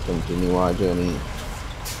continue our journey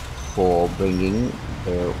for bringing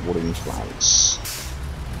the wooden planks.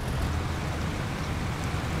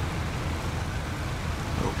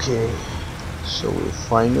 Okay, so we're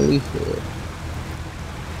finally here.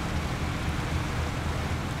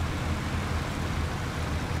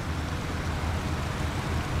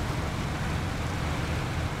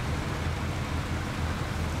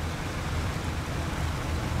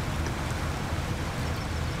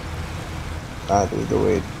 That is the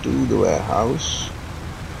way to the warehouse.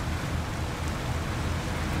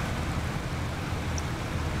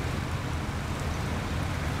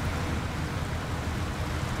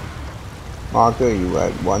 Marker, you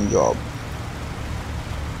had one job.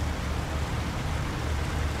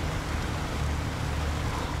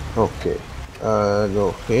 Okay,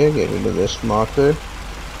 go here, get rid of this marker.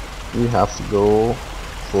 We have to go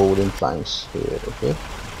forward in planks here, okay?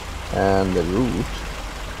 And the route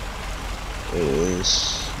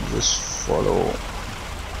is just follow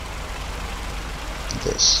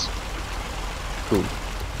this. Cool.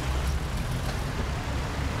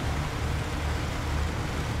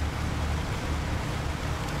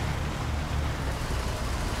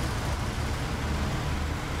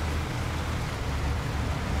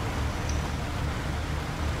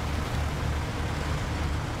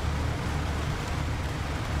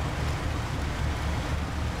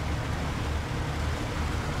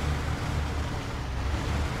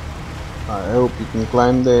 I hope you can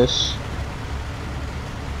climb this.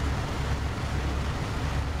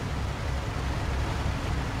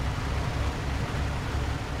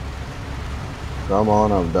 Come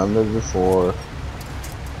on, I've done this before.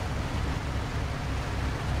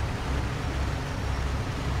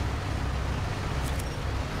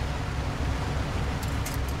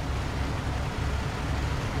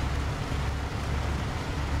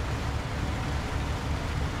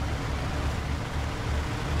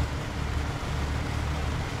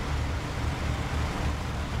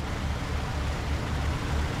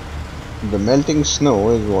 The melting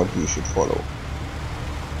snow is what you should follow.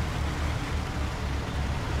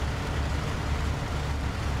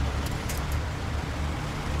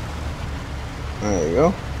 There you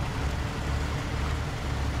go.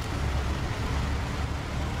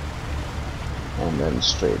 And then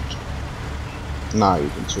straight. Now you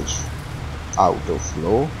can switch out of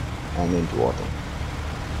low and into autumn.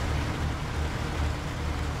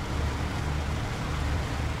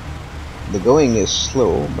 The going is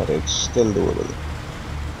slow, but it's still doable.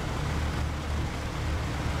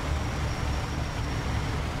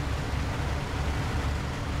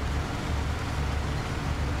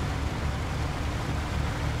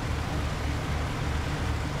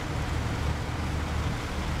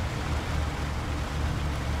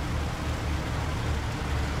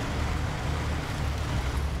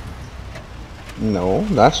 No,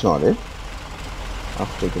 that's not it.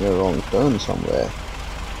 I've taken a wrong turn somewhere.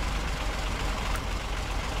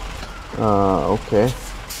 Okay.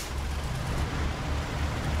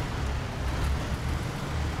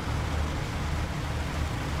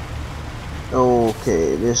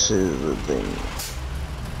 Okay, this is the thing.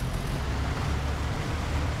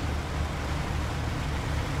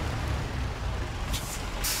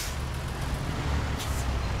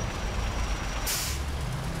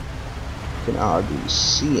 Can hardly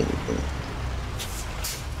see anything.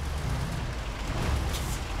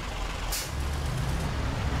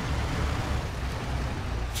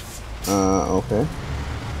 Okay.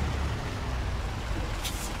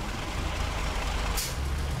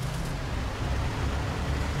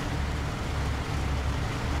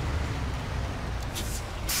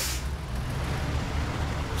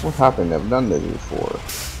 What happened? I've done this before.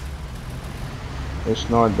 It's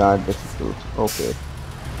not that difficult. Okay.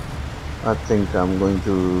 I think I'm going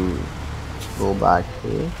to go back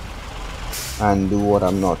here and do what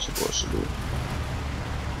I'm not supposed to do.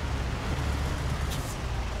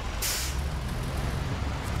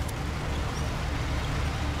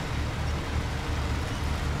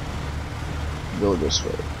 Go this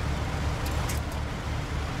way.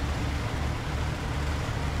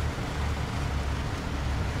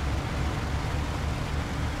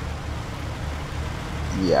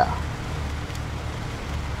 Yeah.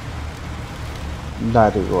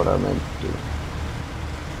 That is what I meant to do.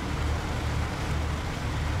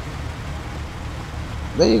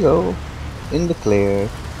 There you go. In the clear.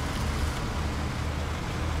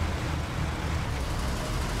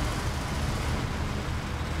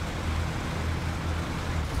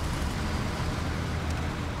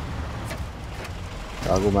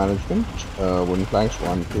 Cargo management, wooden planks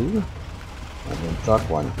 1, 2, and then truck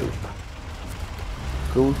 1, 2.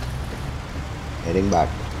 Cool. Heading back.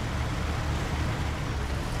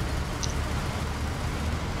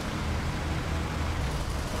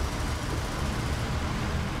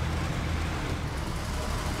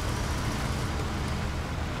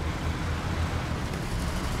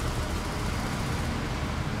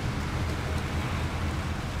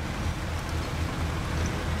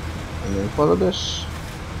 And then follow this.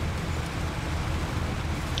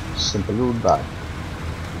 Simple route back.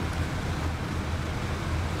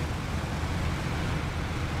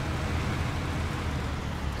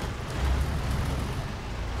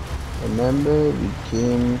 Remember, we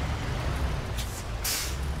came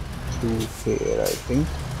through here, I think.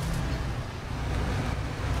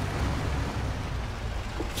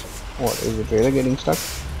 What, is the trailer getting stuck?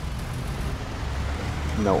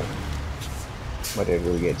 No. But it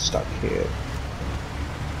will get stuck here.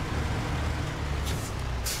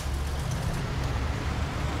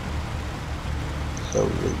 So we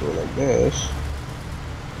will go like this,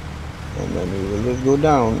 and then we will just go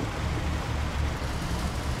down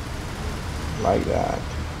like that.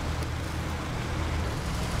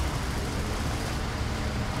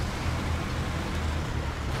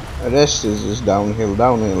 The rest is just downhill.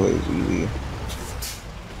 Downhill is easy.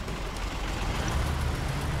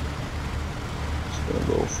 Just gonna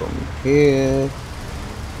go from here.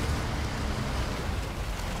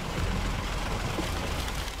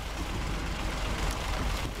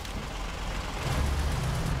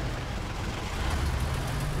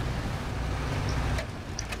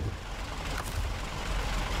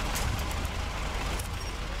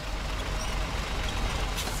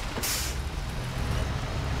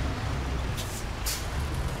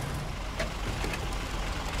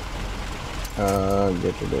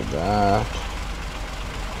 Get rid of that,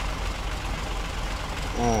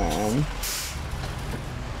 and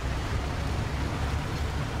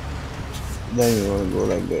then you want to go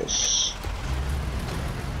like this.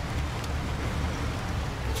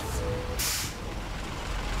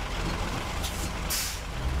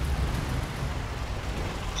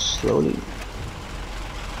 Slowly,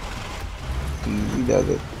 easy does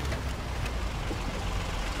it.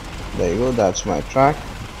 There you go, that's my track.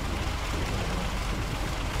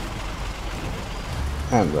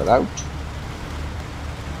 And we're out.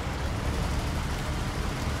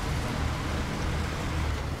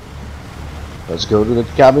 Let's go to the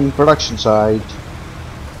cabin production site.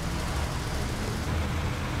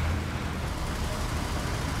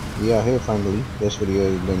 we are here finally. This video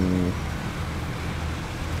has been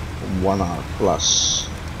 1 hour plus.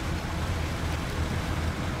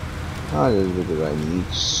 Just because I need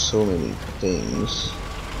so many things.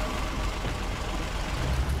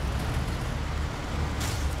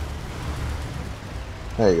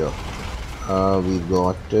 There you go. We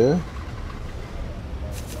got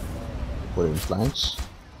wooden planks.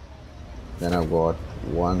 Then I've got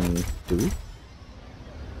 1, 2.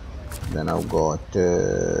 Then I've got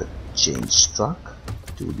change truck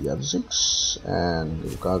to the other 6 and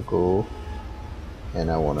the cargo,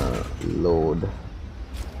 and I wanna load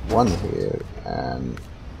 1 here and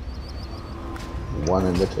 1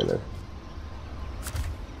 in the trailer.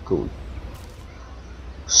 Cool.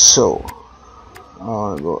 So I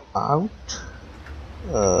wanna go out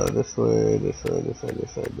this way, this way, this way,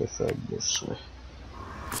 this way, this way, this way.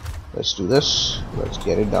 Let's do this. Let's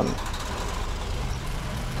get it done.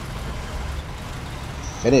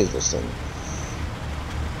 Finish this thing.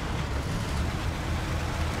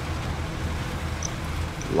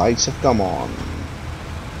 Lights have come on.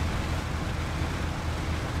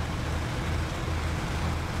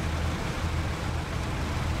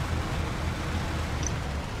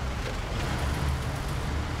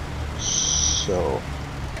 So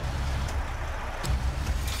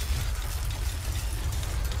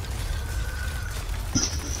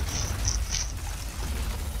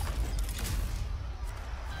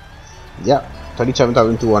yeah,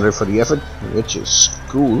 37,200 for the effort, which is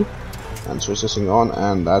cool. And switch this thing on,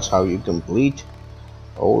 and that's how you complete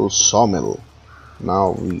Old Sawmill.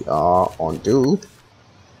 Now we are on to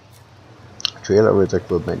trailer with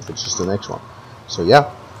equipment, which is the next one. So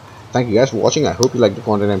yeah, thank you guys for watching. I hope you like the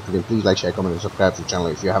content, and please like, share, comment, and subscribe to the channel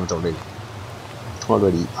if you haven't already.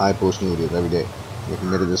 I post new videos every day. If you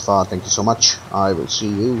made it this far, thank you so much. I will see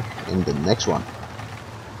you in the next one.